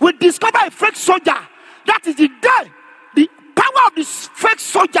will discover a fake soldier, that is the day the power of this fake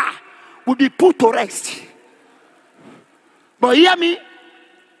soldier will be put to rest. But hear me,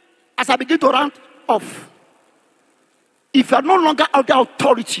 as I begin to round off. If you are no longer under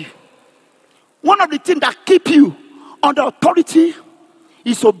authority, one of the things that keep you under authority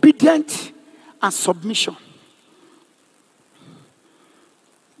is obedience and submission.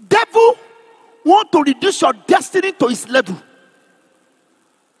 Devil want to reduce your destiny to his level,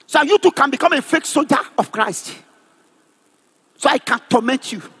 so you too can become a fake soldier of Christ. So I can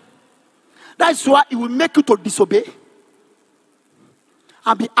torment you. That's why it will make you to disobey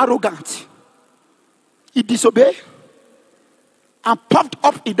and be arrogant. He disobeyed and puffed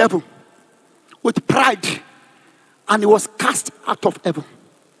up in heaven with pride, and he was cast out of heaven.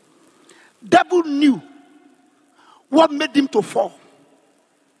 Devil knew what made him to fall.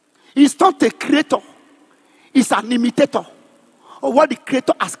 He's not a creator. He's an imitator of what the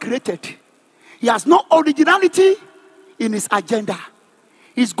creator has created. He has no originality in his agenda.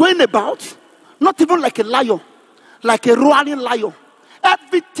 He's going about not even like a lion, like a roaring lion.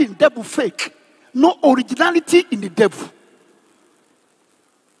 Everything devil fake. No originality in the devil.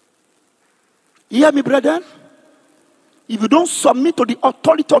 You hear me, brethren? If you don't submit to the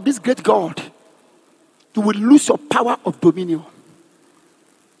authority of this great God, you will lose your power of dominion.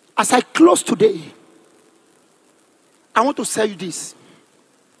 As I close today, I want to tell you this.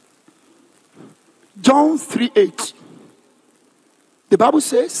 John 3:8. The Bible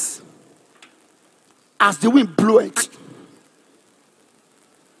says, as the wind bloweth,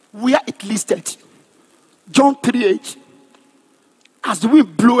 where it listed. John 3:8. As the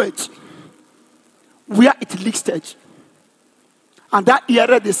wind bloweth, where it listed. And that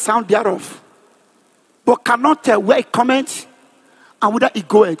heareth the sound thereof, but cannot tell where it cometh and whither it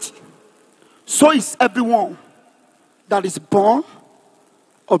goeth. So is everyone that is born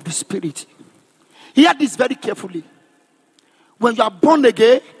of the Spirit. Hear this very carefully. When you are born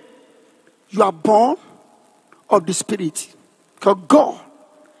again, you are born of the Spirit. Because God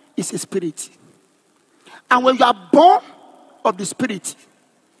is a spirit. And when you are born of the Spirit,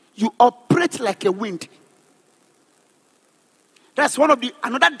 you operate like a wind. That's one of the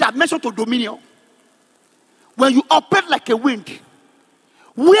another dimension to dominion. When you operate like a wind,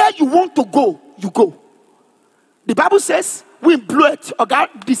 where you want to go, you go. The Bible says, wind blew it. Or God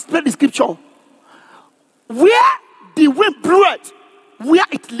display the scripture. Where the wind blew it, where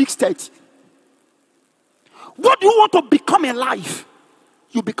it listed. What do you want to become in life?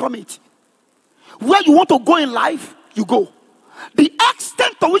 You become it. Where you want to go in life, you go. The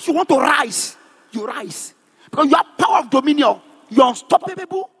extent to which you want to rise, you rise. Because you have power of dominion. You are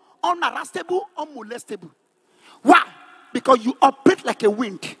unstoppable, unarrestable, unmolestable. Why? Because you operate like a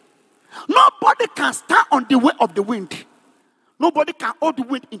wind. Nobody can stand on the way of the wind. Nobody can hold the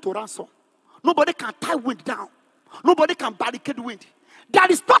wind into ransom. Nobody can tie wind down. Nobody can barricade wind. There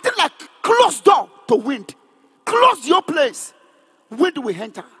is nothing like closed door to wind. Close your place. Wind will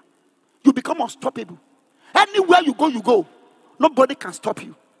enter. You become unstoppable. Anywhere you go, you go. Nobody can stop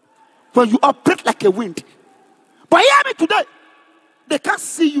you. When you operate like a wind. But hear me today. They can't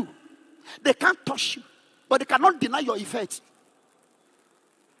see you. They can't touch you. But they cannot deny your effect.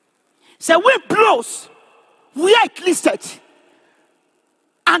 Say, wind blows where it listed.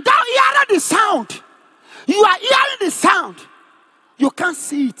 And thou hearing the sound. You are hearing the sound. You can't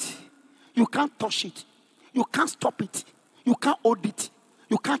see it. You can't touch it. You can't stop it. You can't hold it.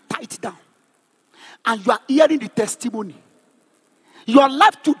 You can't tie it down. And you are hearing the testimony. Your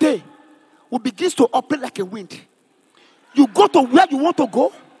life today will begin to operate like a wind. You go to where you want to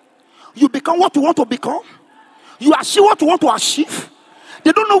go. You become what you want to become. You achieve what you want to achieve.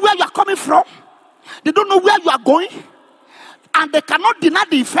 They don't know where you are coming from. They don't know where you are going. And they cannot deny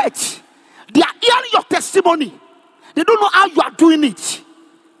the effect. They are hearing your testimony. They don't know how you are doing it.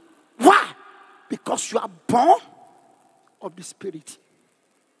 Why? Because you are born of the Spirit.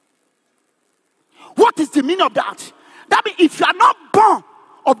 What is the meaning of that? That means if you are not born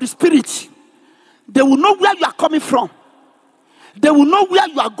of the Spirit, they will know where you are coming from. They will know where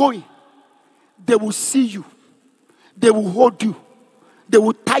you are going. They will see you. They will hold you. They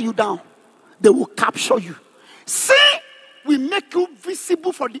will tie you down. They will capture you. Sin will make you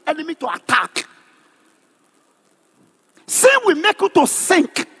visible for the enemy to attack. Sin will make you to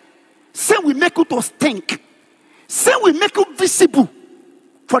sink. Sin will make you to stink. Sin will make you visible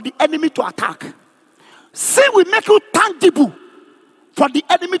for the enemy to attack. Sin will make you tangible for the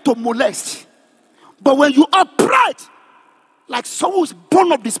enemy to molest. But when you operate like someone who is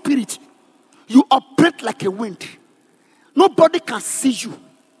born of the Spirit, you operate like a wind. Nobody can see you.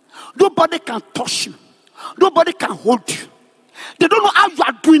 Nobody can touch you. Nobody can hold you. They don't know how you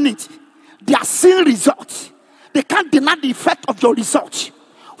are doing it. They are seeing results. They can't deny the effect of your results.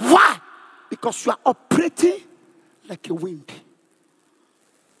 Why? Because you are operating like a wind.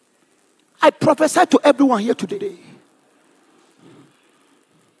 I prophesy to everyone here today.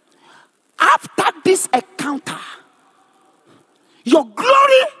 After this encounter, your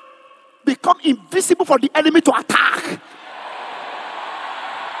glory become invisible for the enemy to attack.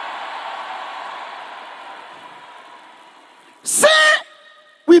 Sin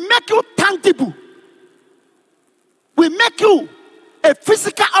will make you tangible. Will make you a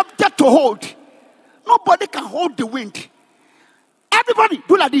physical object to hold. Nobody can hold the wind. Everybody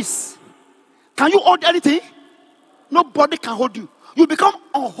do like this. Can you hold anything? Nobody can hold you. You become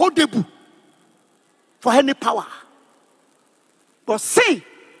unholdable for any power. But sin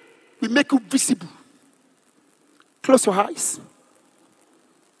will make you visible. Close your eyes.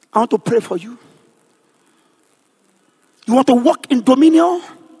 I want to pray for you. You want to walk in dominion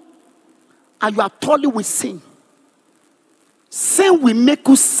and you are toiling with sin. Sin will make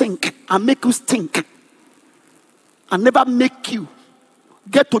you sink and make you stink and never make you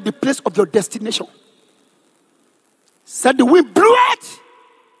get to the place of your destination. Said the wind blew it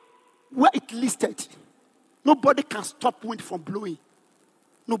where it listed. Nobody can stop wind from blowing.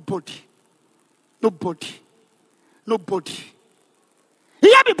 Nobody. Nobody. Nobody.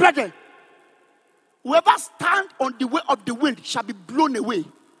 Hear me, brethren. Whoever stands on the way of the wind shall be blown away.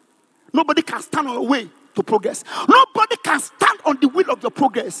 Nobody can stand on your way to progress. Nobody can stand on the wheel of your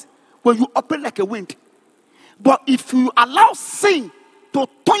progress when you operate like a wind. But if you allow sin to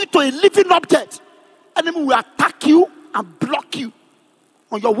turn you to a living object, enemy will attack you and block you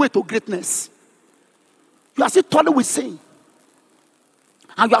on your way to greatness. You are still toiling with sin.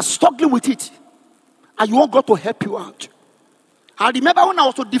 And you are struggling with it. And you want God to help you out. I remember when I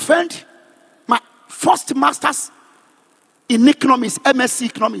was to defend my first master's in economics, MSc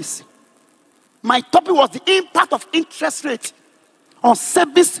economics. My topic was the impact of interest rate on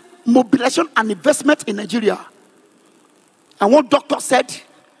savings, mobilization, and investment in Nigeria. And one doctor said,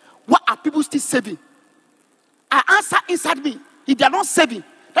 what are people still saving? I answered inside me, if they are not saving,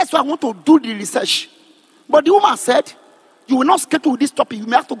 that's why I want to do the research. But the woman said, you will not skate with this topic. You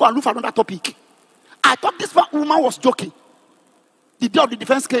may have to go and look for another topic. I thought this woman was joking. The day of the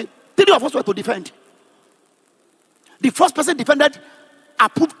defense came, 3 of us were to defend. The first person defended,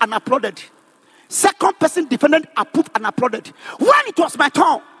 approved and applauded. Second person defended, approved and applauded. When it was my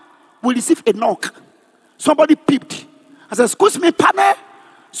turn, we received a knock. Somebody peeped. I said, excuse me, partner.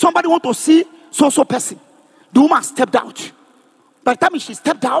 Somebody want to see so person. The woman stepped out. By the time she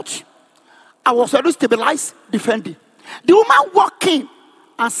stepped out, I was already stabilized, defending. The woman walked in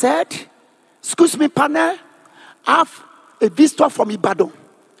and said, excuse me, partner, I have a visitor from Ibadan.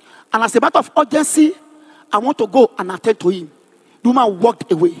 And as a matter of urgency, I want to go and attend to him. The woman walked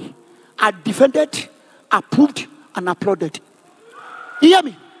away. I defended, approved, and applauded. You hear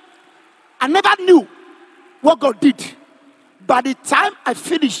me? I never knew what God did. By the time I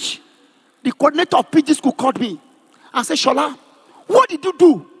finished, the coordinator of PG school called me and said, Sola, what did you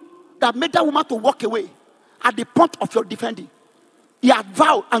do that made that woman to walk away at the point of your defending? He had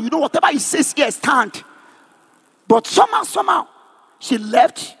vowed, and you know, whatever he says here, stand. But somehow, she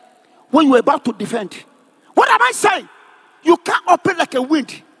left when you were about to defend. What am I saying? You can't operate like a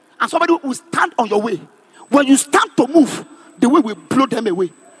wind, and somebody will stand on your way. When you stand to move, the wind will blow them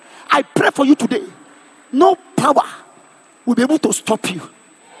away. I pray for you today. No power will be able to stop you.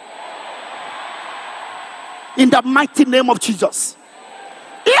 In the mighty name of Jesus.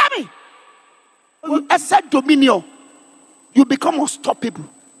 Hear me? When you exert dominion, you become unstoppable.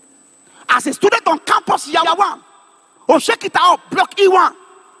 As a student on campus, year 1, or shake it out, block E1.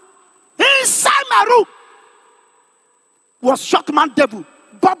 Inside my room was short man devil,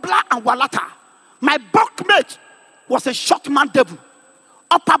 bubbler and walata. My bunkmate was a short man devil,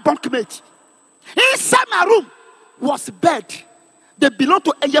 upper bunkmate. Inside my room was bed. They belonged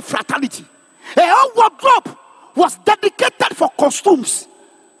to a fraternity. A whole wardrobe was dedicated for costumes.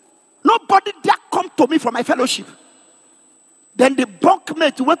 Nobody dare come to me from my fellowship. Then the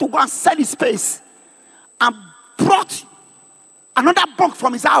bunkmate went to go and sell his space and brought another bunk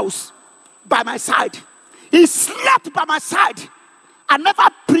from his house by my side. He slept by my side. I never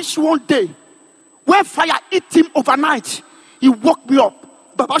preached one day. When fire hit him overnight, he woke me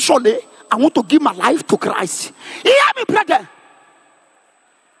up. Baba Shole, I want to give my life to Christ. Hear me, brother.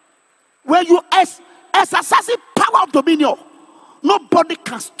 When you exercise the power of dominion, nobody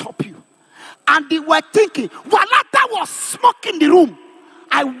can stop you. And they were thinking, Walata was smoking in the room.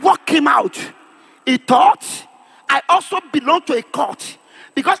 I walked him out. He thought I also belong to a court.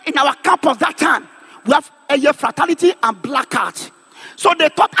 Because in our campus that time, we have a fraternity and black card. So they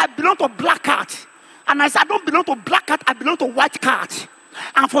thought I belong to black card. And I said, I don't belong to black card, I belong to white card.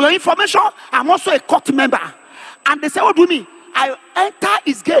 And for your information, I'm also a court member. And they said, what do you mean? I enter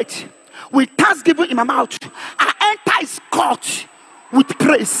his gate with thanksgiving in my mouth. I enter his court with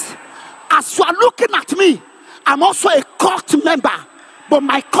praise. As you are looking at me, I'm also a court member. But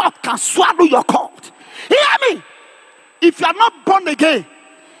my court can swallow your court. Hear me? If you are not born again,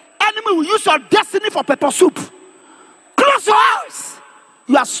 enemy will use your destiny for pepper soup. Close your eyes.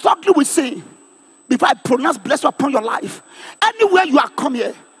 You are struggling with sin. Before I pronounce blessing upon your life, anywhere you are come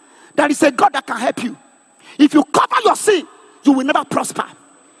here, there is a God that can help you. If you cover your sin, you will never prosper.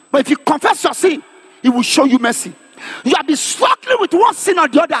 But if you confess your sin, He will show you mercy. You have been struggling with one sin or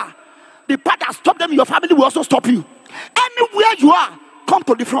the other. The part that stopped them in your family will also stop you. Anywhere you are, come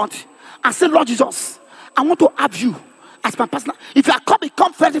to the front and say, Lord Jesus, I want to have you as my personal. If you are coming,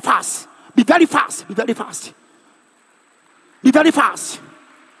 come very fast. Be very fast. Be very fast. Be very fast.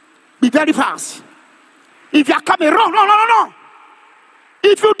 Be very fast. If you are coming wrong, no.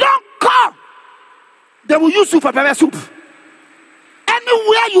 If you don't come, they will use you for pepper soup.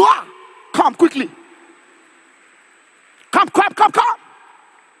 Anywhere you are, come quickly. Come.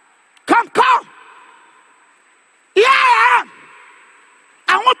 Yeah.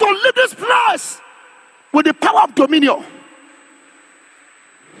 I want to leave this place with the power of dominion.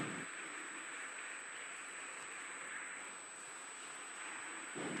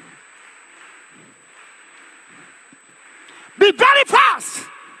 Be very fast.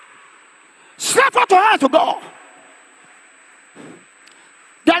 Stretch out your hand to God.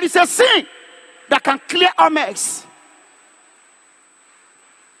 There is a sin that can clear our mess.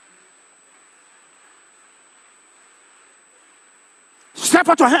 Stretch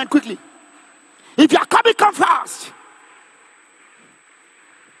out your hand quickly. If you are coming, come fast.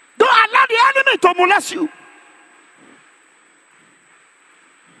 Don't allow the enemy to molest you.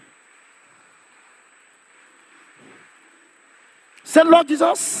 Say, Lord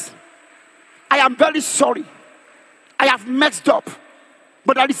Jesus, I am very sorry. I have messed up.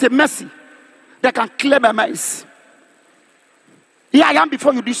 But there is a mercy that can clear my mess. Here I am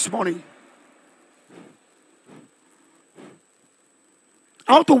before you this morning.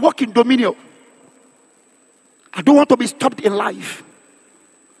 I want to walk in dominion. I don't want to be stopped in life.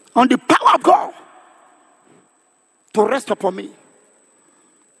 On the power of God to rest upon me.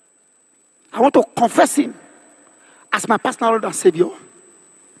 I want to confess Him as my personal Lord and Savior.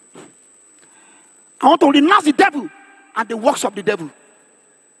 I want to renounce the devil and the works of the devil.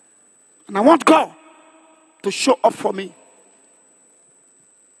 And I want God to show up for me.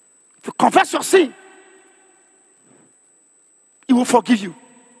 If you confess your sin, He will forgive you.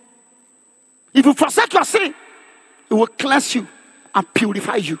 If you forsake your sin, He will cleanse you and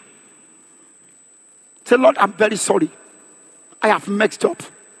purify you. Say, Lord, I'm very sorry. I have messed up.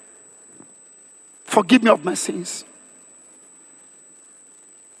 Forgive me of my sins.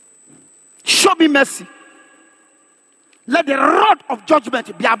 Show me mercy. Let the rod of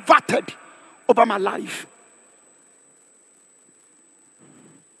judgment be averted over my life.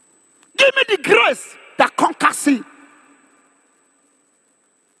 Give me the grace that conquers sin.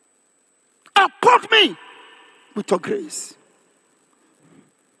 Uphold me with your grace.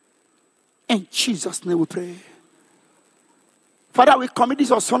 In Jesus' name we pray. Father, we commit this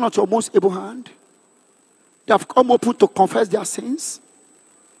your son to your most able hand. They have come open to confess their sins,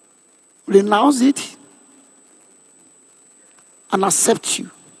 renounce it, and accept you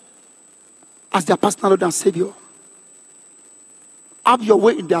as their personal Lord and Savior. Have your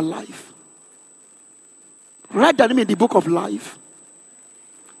way in their life. Write their name in the book of life.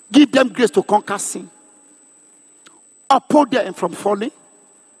 Give them grace to conquer sin. Uphold them from falling.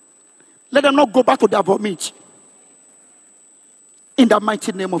 Let them not go back to their vomit. In the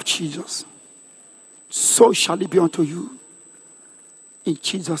mighty name of Jesus. So shall it be unto you. In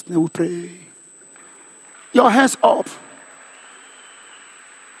Jesus' name we pray. Your hands up.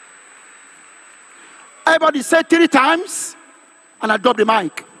 Everybody say 3 times. And I drop the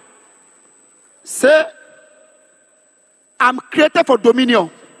mic. Say, I'm created for dominion.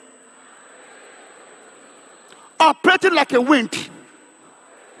 Operating like a wind.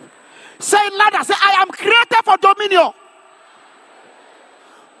 Say it louder. Say, I am created for dominion.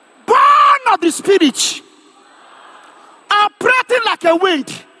 Born of the Spirit. Operating like a wind.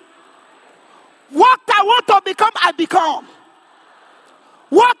 What I want to become, I become.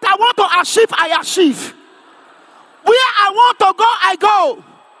 What I want to achieve, I achieve. Where I want to go, I go.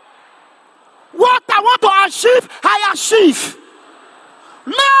 What I want to achieve, I achieve.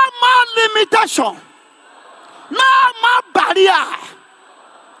 No more limitation. No more barrier.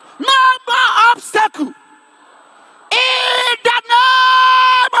 No more obstacle. In the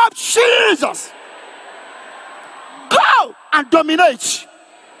name of Jesus. Go and dominate.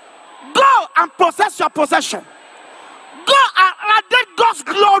 Go and possess your possession. Go and radiate God's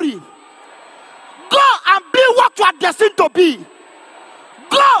glory. Go and be what you are destined to be.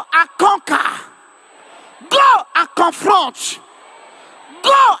 Go and conquer. Go and confront.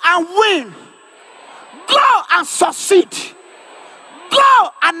 Go and win. Go and succeed. Go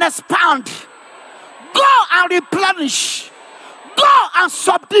and expand. Go and replenish. Go and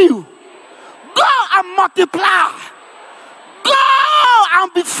subdue. Go and multiply. Go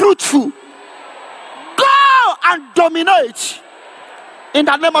and be fruitful. Go and dominate. In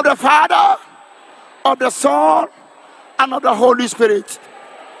the name of the Father, of the Son, and of the Holy Spirit.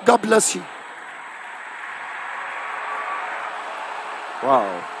 God bless you.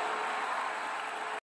 Wow.